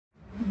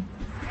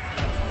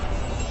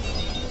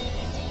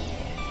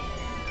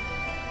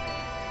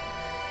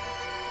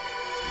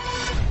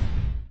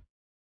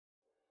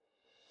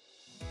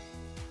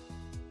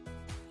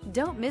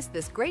Don't miss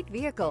this great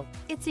vehicle.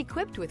 It's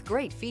equipped with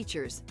great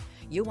features.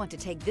 You'll want to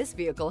take this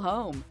vehicle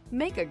home.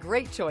 Make a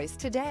great choice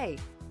today.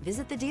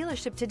 Visit the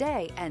dealership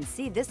today and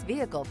see this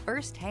vehicle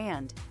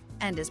firsthand,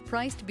 and is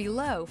priced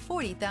below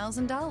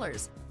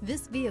 $40,000.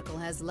 This vehicle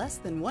has less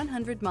than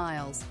 100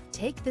 miles.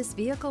 Take this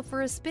vehicle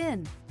for a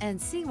spin and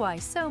see why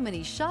so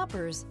many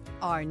shoppers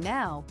are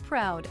now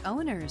proud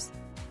owners.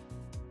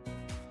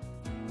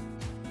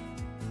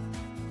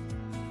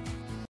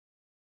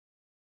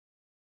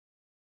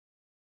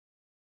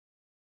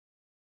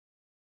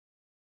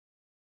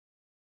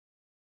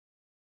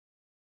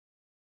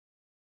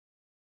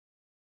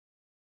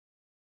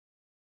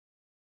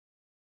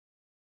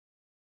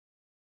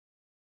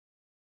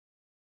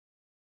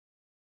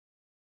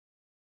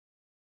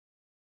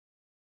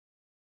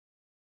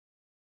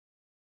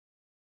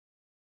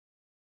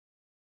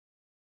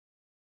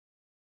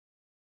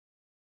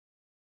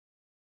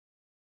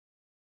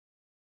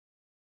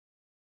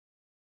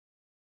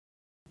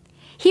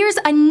 Here's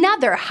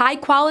another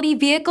high-quality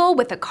vehicle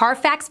with a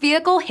Carfax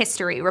Vehicle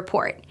History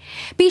Report.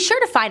 Be sure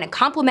to find a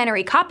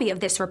complimentary copy of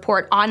this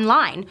report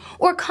online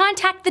or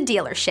contact the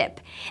dealership.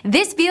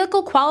 This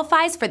vehicle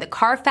qualifies for the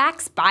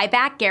Carfax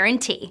Buyback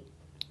Guarantee.